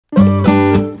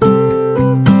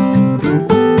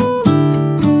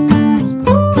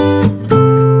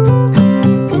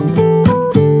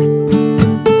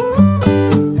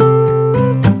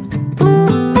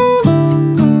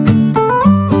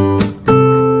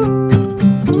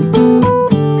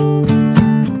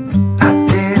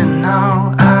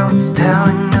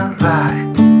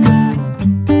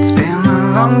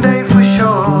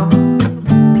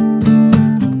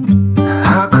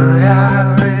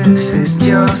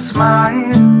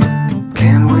smile.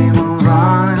 Can we move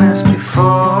on as before?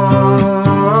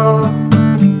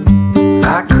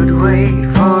 I could wait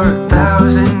for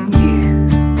 1,000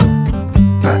 years,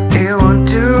 but it won't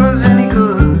do us any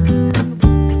good.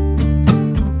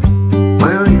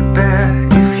 Will you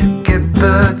bet if you get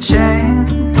the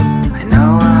chance? I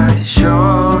know I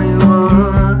surely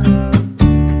would.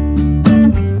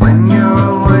 When you're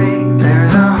away,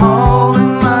 there's a hole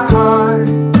in my heart.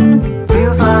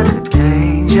 Feels like a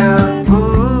deja vu.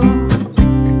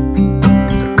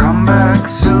 So come back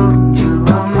soon, you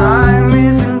are my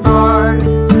missing part.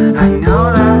 I know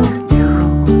that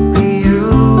you'll be you,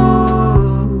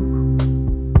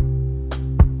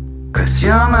 'cause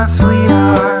you're my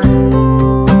sweetheart.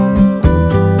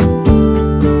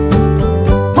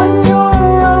 When you're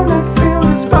around, I feel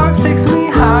the sparks takes me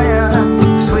higher,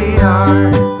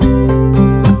 sweetheart.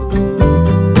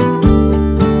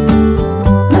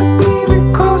 Let me be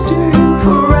close to you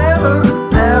forever,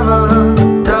 never,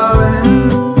 darling.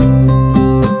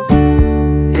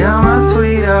 You're my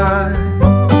sweetheart.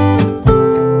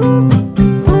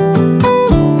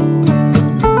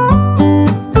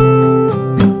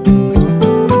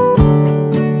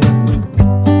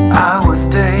 I will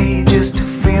stay just to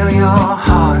feel your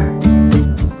heart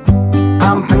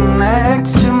pumping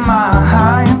next to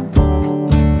mine.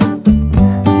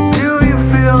 Do you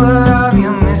feel that I'm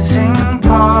your missing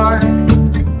part?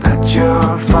 That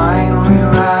you're finally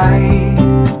right?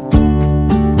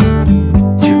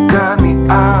 You got me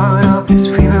out of this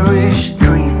feverish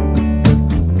dream.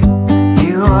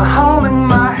 You are holding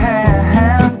my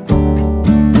hand.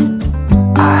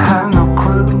 I have no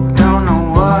clue, don't know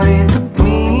what it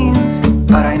means,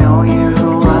 but I know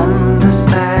you'll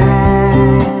understand.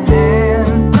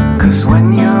 'Cause when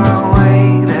you're away,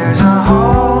 there's a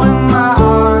hole in my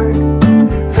heart.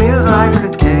 Feels like a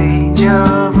deja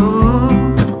vu.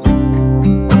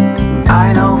 I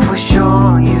know for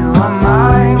sure you are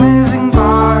my missing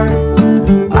part.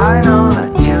 I know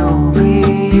that you'll be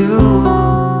you,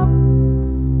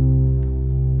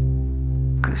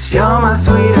 'cause you're my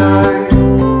sweetheart.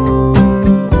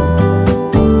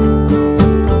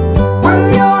 When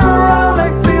you're around, I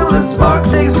feel the sparks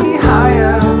takes me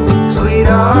higher,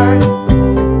 sweetheart.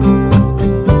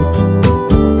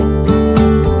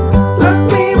 Let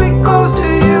me be close to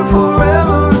you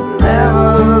forever,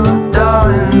 never,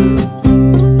 darling.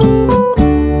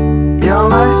 You're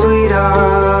my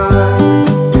sweetheart.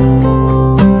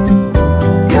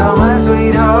 You're my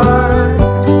sweetheart.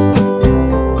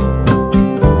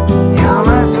 You're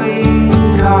my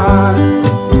sweetheart.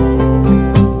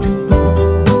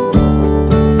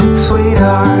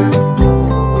 Sweetheart.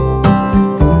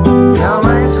 You're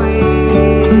my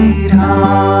sweetheart.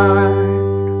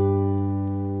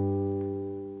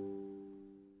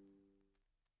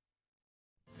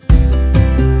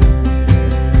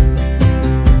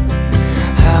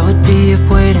 I would be up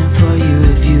waiting for you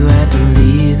if you had to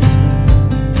leave.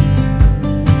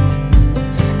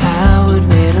 I would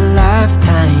wait a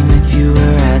lifetime if you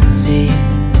were at sea.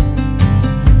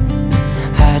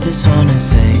 I just wanna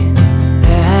say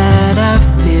that I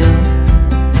feel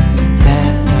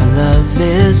that our love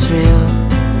is real.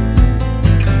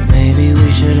 Maybe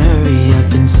we should hurry up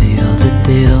and seal the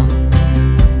deal.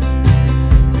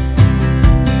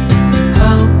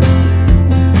 Oh,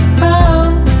 oh,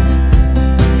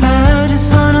 I just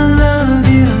wanna love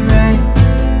you right.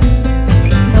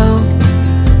 Oh,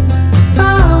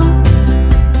 oh,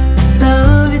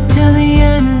 love you till the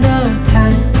end of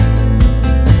time.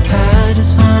 I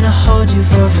just wanna hold you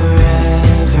for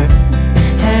forever.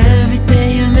 Every day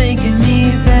you're making me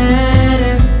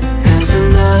better. 'Cause a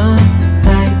love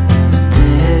like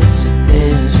this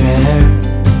is rare,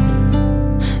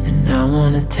 and I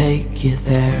wanna take you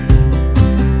there.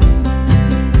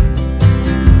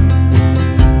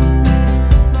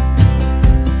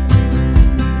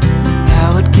 I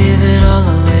would give it all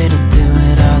away to do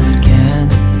it all again.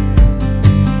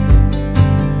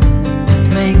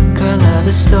 Make our love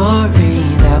a story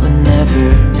that would never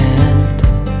end.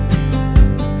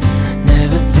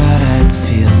 Never thought I'd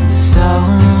feel so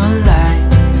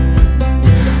alive,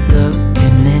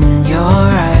 looking in your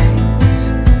eyes.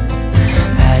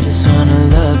 I just wanna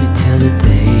love you till the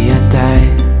day I die.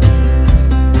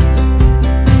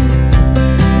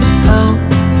 Oh,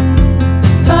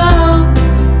 oh,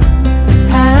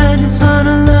 I just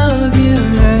wanna love you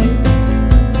right.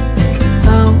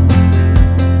 Oh,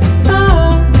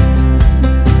 oh,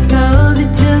 love you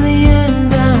till the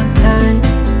end of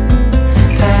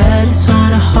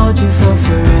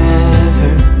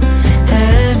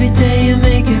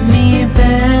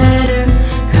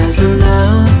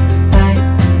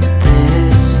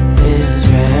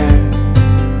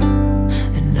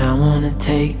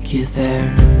take you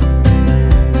there.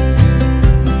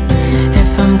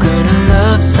 If I'm gonna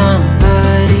love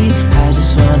somebody, I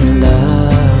just wanna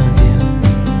love you.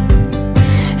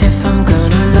 If I'm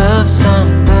gonna love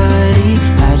somebody,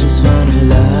 I just wanna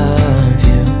love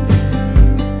you.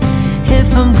 If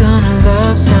I'm gonna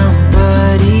love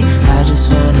somebody, I just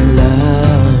wanna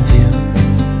love you.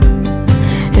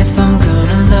 If I'm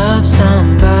gonna love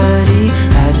somebody,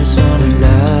 I just wanna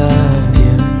love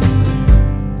you.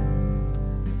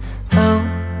 Oh,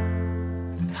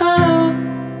 oh,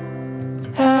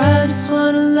 I just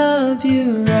wanna love you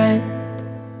right.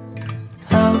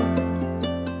 Oh,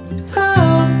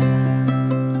 oh,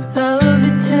 love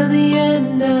you till the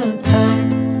end of time.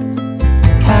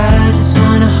 I just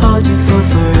wanna hold you for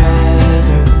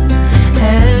forever.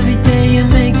 Every day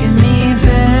you're making me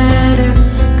better.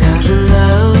 'Cause a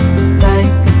love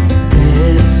like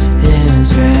this is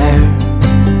rare,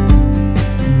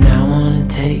 and I wanna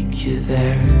take you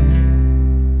there.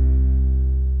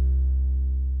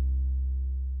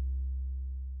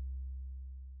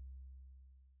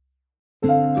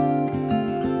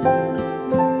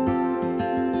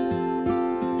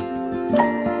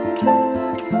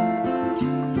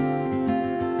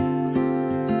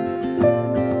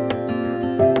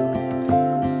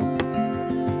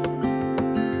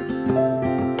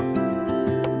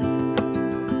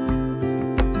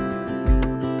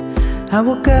 I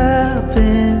woke up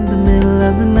in the middle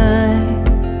of the night.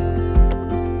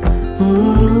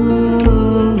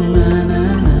 Na, na,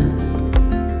 na.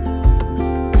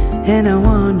 And I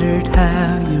wondered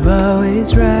how you're always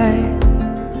right.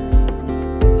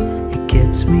 It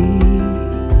gets me.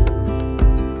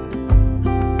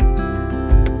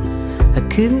 I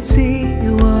couldn't see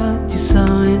what you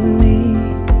saw in me.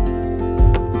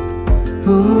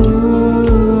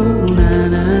 Ooh, na,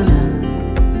 na, na.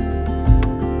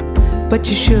 But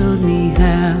you showed me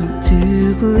how to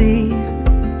believe.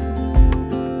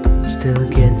 Still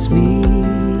gets me.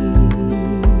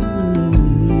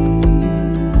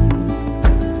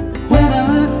 When I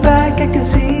look back, I can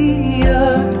see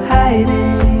you're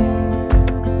hiding,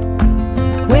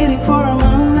 waiting for a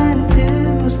moment to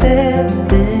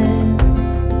step in.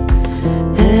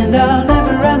 And I'll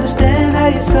never understand how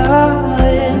you saw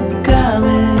it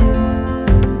coming.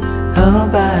 Oh,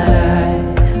 but I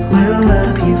will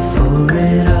love you for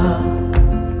it all.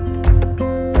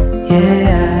 Yeah,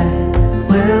 I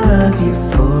will love you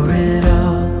for it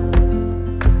all.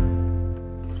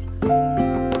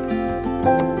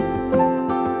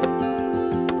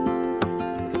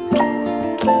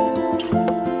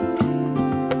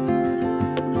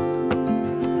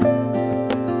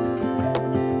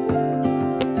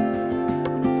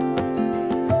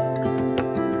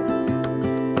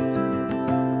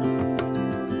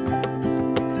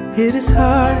 It is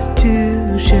hard to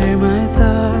share my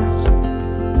thoughts.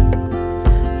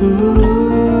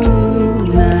 Ooh,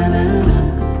 na, na, na.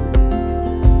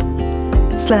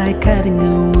 It's like cutting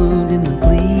a wound in a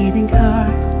bleeding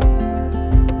heart.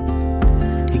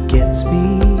 It gets me.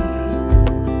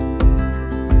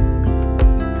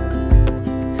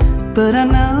 But I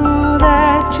know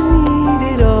that you need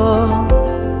it all.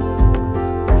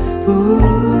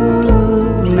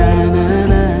 Ooh, na, na,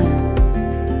 na.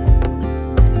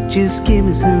 Just give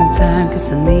me some time, 'cause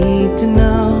I need to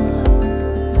know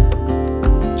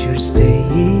that you're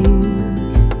staying.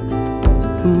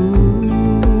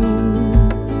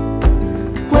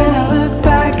 When I look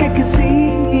back, I can see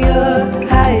you're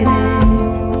hiding,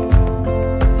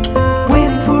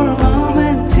 waiting for a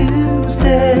moment to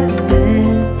step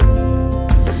in.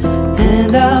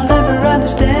 And I'll never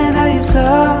understand how you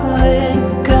saw it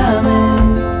coming.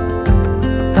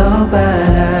 Oh, but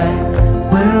I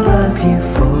will love you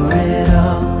for it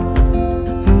all.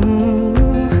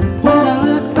 When I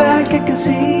look back, I can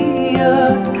see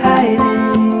you're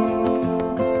hiding,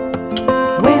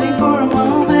 waiting for a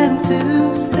moment to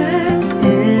step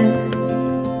in.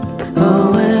 Oh,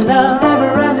 and I'll never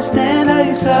understand how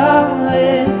you saw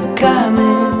it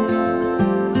coming.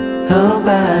 Oh,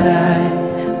 but I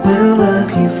will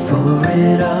love you for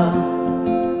it all.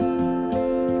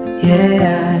 Yeah,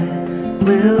 I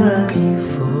will love you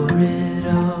for it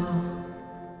all.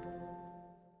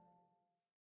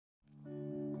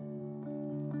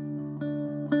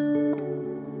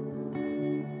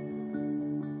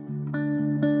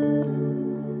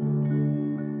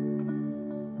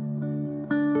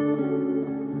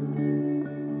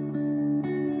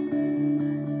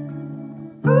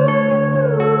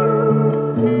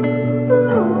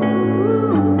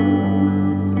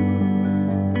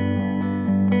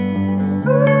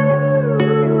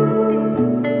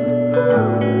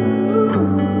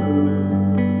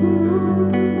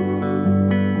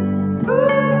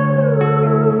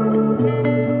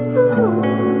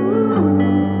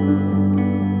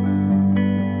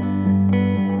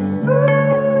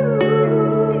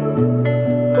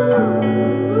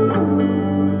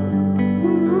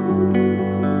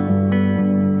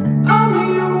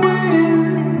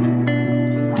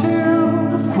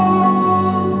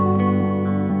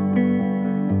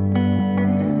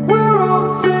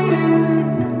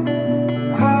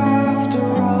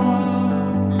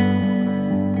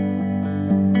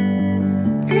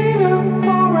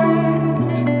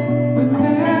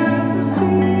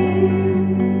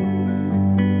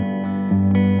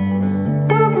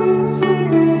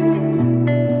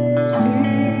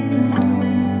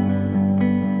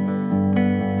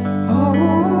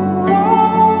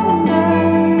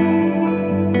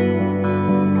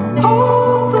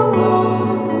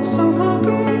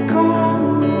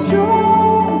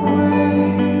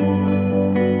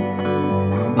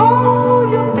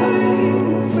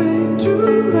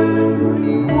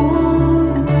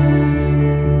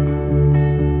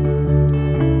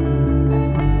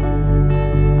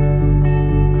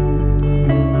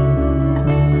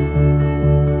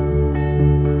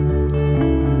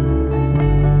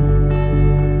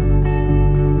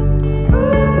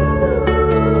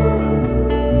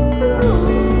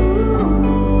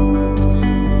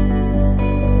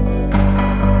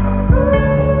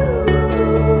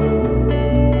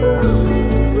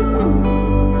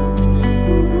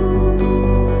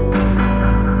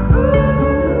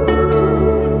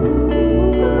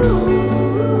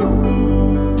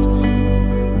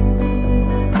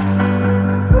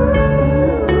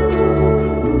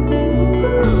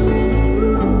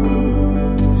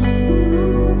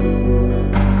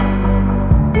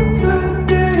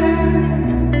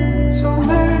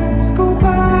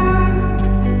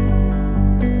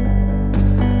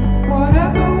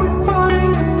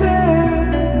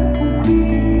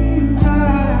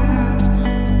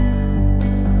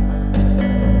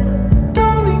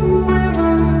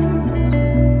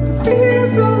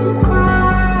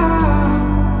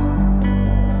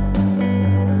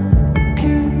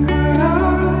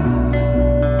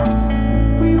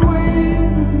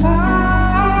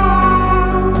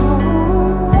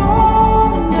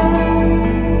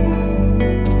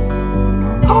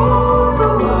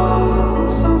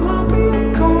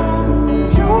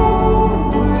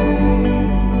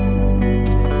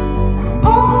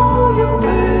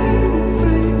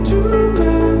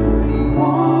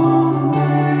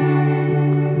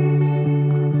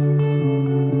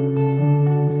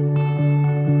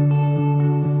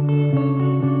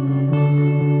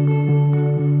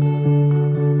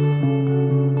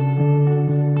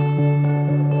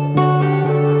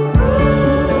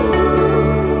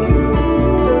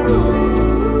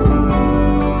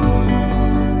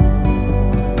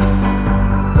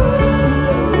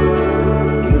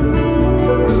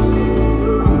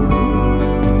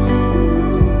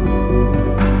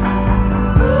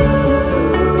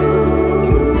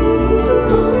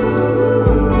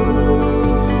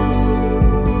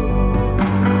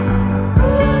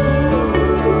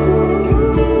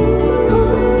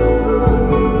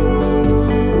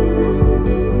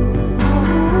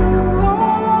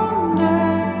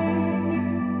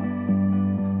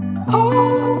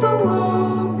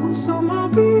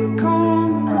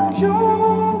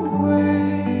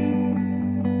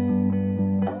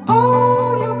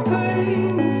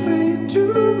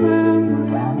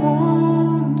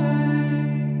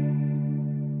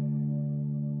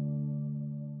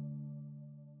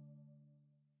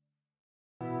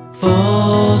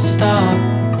 full stop.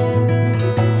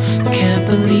 Can't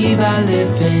believe I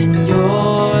live in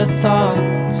your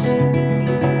thoughts.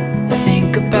 I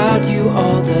think about you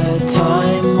all the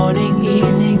time, morning,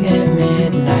 evening, and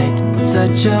midnight.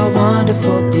 Such a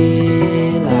wonderful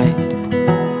delight.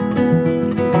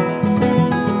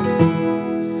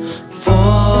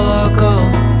 Forgo,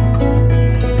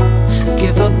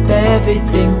 give up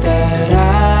everything that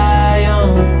I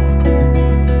own.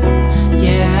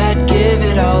 Yeah, I'd give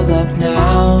it all up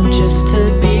now just to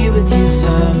be with you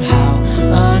somehow.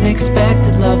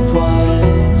 Unexpected love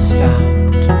was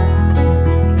found.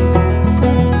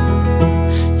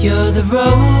 You're the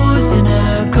rose in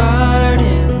a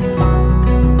garden,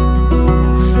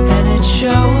 and it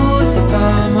shows if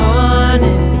I'm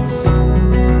honest.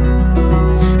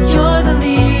 You're the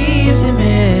leaves in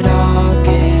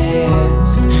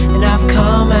mid-August, and I've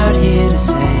come out here to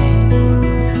say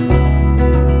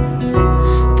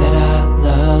that I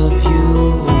love you.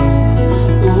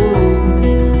 Ooh,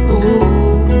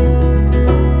 ooh,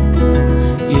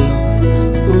 you,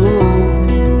 ooh,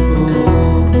 ooh.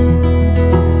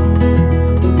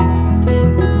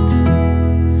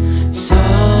 So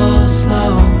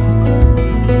slow,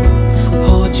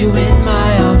 hold you in my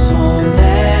arms, won't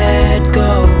let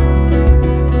go.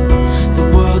 The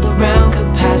world around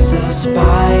could pass us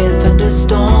by, a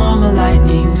thunderstorm, a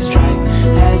lightning strike,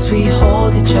 as we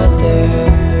hold each other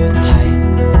tight.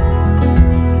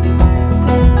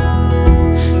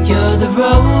 You're the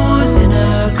rose in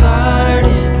a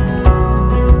garden,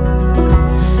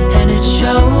 and it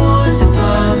shows if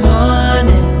I'm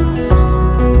honest.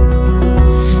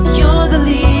 You're the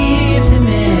leaves in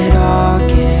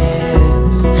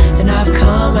mid-August, and I've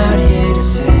come out here to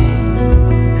say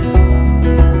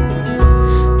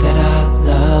that I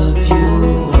love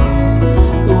you.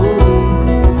 Ooh,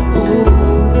 ooh,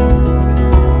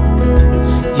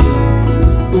 you,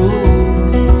 ooh,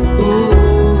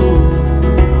 ooh,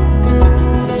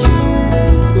 you,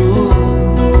 ooh,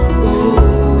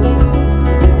 ooh,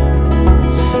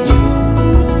 you, ooh,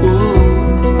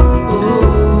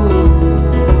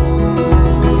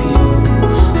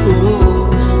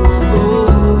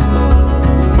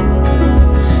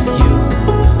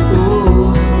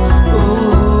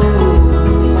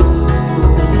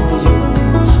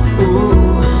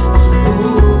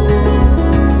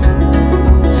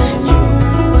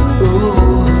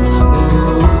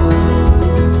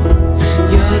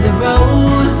 you're the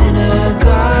rose in a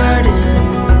garden,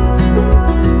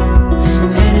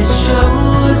 and it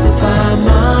shows if I'm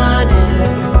honest.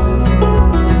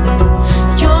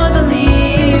 You're the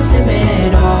leaves in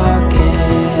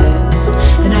mid-August,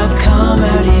 and I've come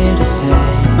out here to say,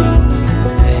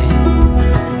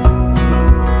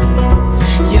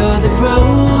 you're the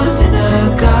rose in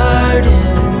a garden,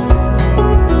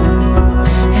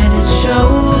 and it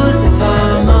shows if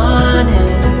I'm honest.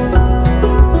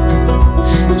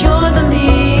 You're the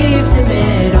leaves in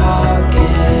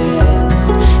mid-August,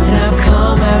 and I've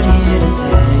come out here to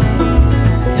say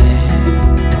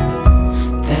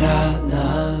that I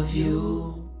love you.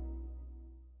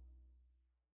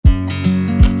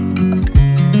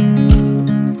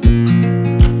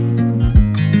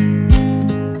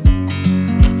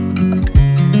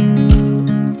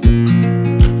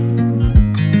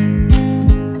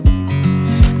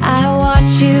 I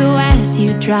watch you as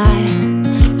you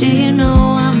drive. Do you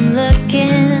know I'm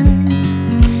looking?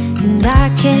 And I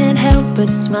can't help but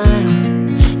smile.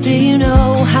 Do you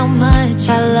know how much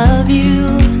I love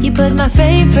you? You put my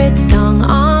favorite song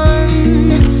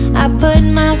on, I put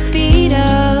my feet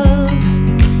up,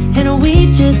 and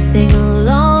we just sing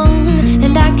along.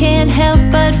 And I can't help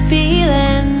but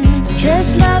feeling,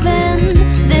 just loving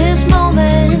this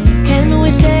moment. Can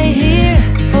we stay here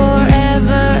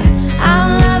forever?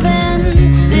 I'm loving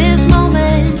this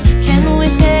moment. Can we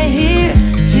stay here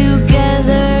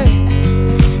together?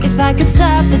 If I could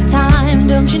stop the time,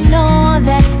 don't you know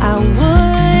that I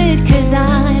would? 'Cause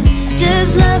I'm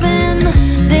just loving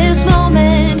this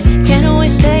moment. Can we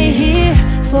stay here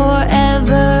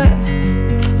forever?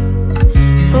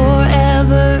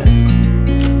 Forever,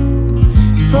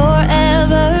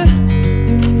 forever,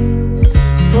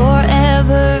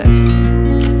 forever.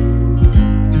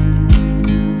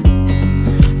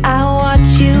 I watch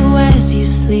you as you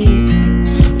sleep.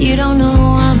 You don't know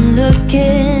I'm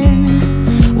looking.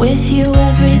 With you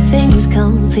everything's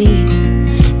complete.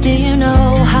 Do you know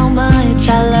how much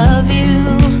I love you?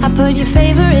 I put your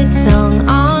favorite song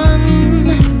on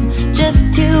just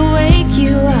to wake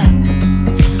you up.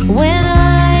 When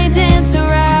I dance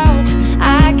around,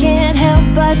 I can't help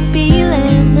but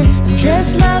feeling, I'm just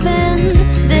loving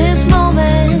this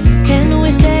moment. Can we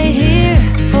stay here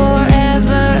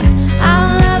forever? I'm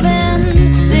loving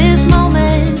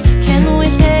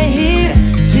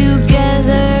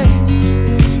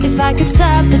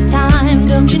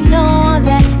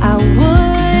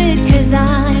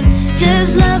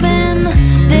just loving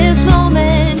this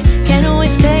moment. Can we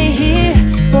stay here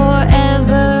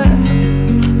forever?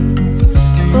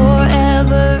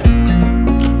 Forever,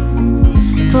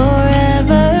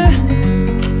 forever,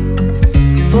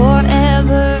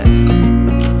 forever.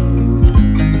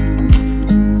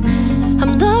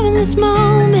 I'm loving this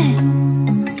moment.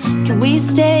 Can we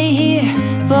stay here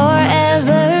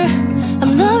forever?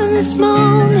 I'm loving this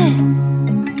moment.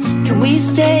 Can we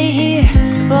stay here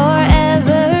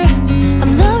forever?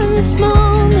 I'm loving this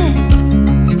moment.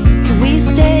 Can we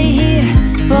stay here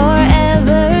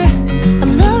forever?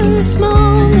 I'm loving this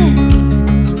moment.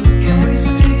 Can we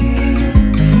stay here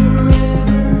forever?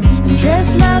 I'm just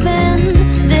loving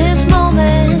this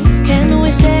moment. Can we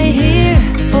stay here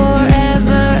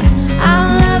forever? I'm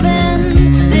loving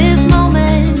this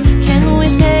moment. Can we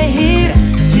stay here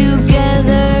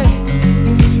together?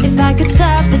 If I could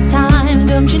stop the time,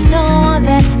 don't you know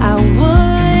that I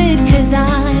would? 'Cause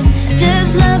I'm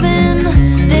just loving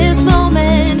this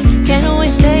moment. Can we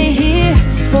stay here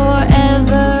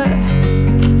forever?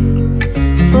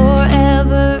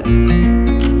 Forever,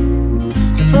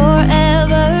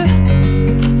 forever,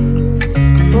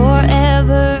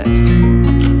 forever.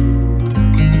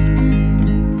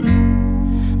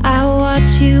 I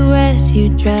watch you as you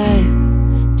drive.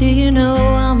 Do you know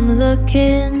I'm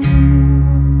looking?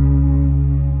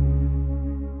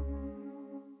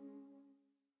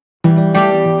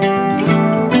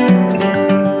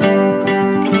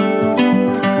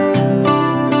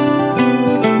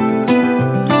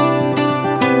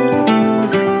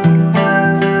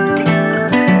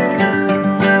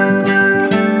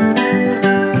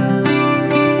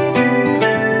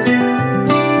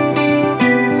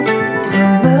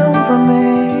 Remember me,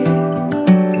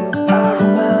 I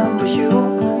remember you.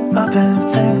 I've been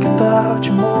thinking about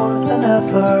you more than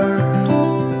ever.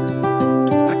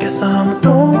 I guess I'm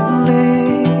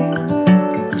lonely,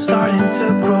 I'm starting to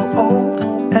grow old,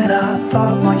 and I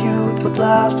thought my youth would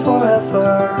last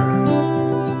forever.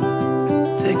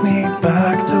 Take me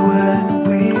back to when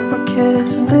we were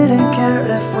kids and didn't care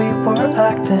if we were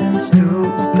acting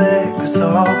stupid, 'cause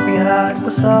all we had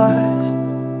was us.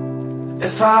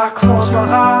 If I close my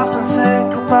eyes and think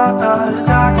about us,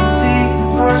 I can see the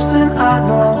person I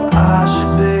know I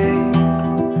should be.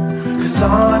 'Cause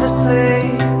honestly,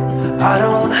 I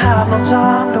don't have no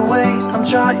time to waste. I'm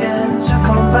trying to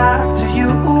come back to you,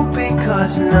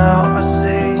 because now I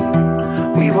see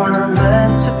we were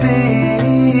meant to be.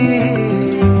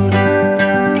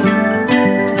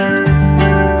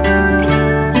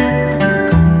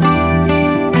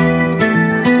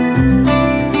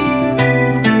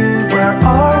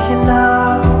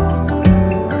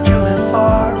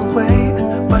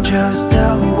 Just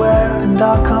tell me where and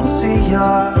I'll come see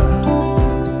ya.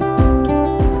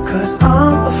 'Cause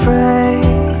I'm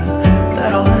afraid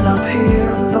that I'll end up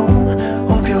here alone.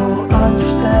 Hope you'll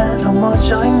understand how much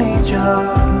I need ya.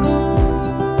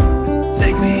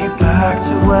 Take me back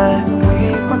to when we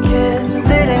were kids and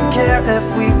didn't care if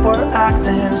we were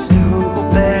acting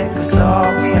stupid, 'cause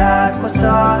all we had was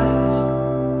us.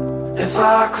 If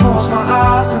I close my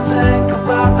eyes and think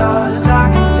about us, I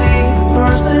can see the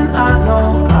person I know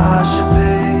I should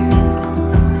be.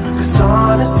 'Cause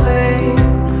honestly,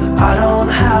 I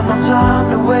don't have no time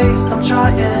to waste. I'm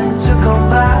trying to come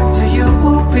back to you,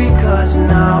 because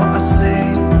now I see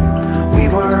we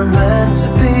were meant to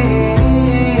be.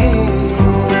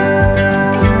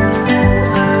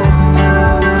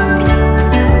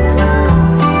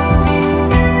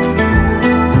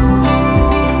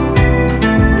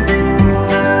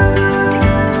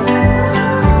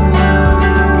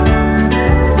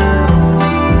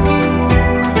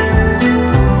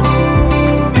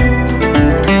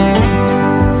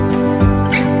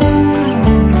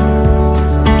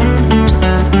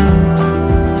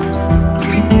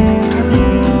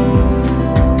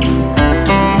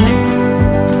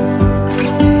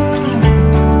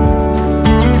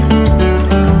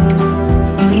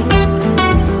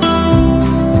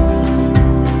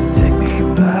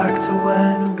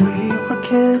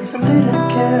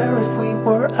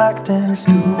 Acting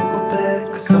stupid,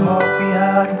 'cause all we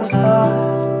had was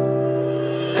us.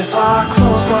 If I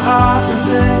close my eyes and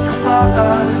think about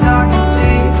us, I can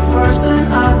see the person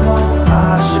I know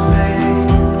I should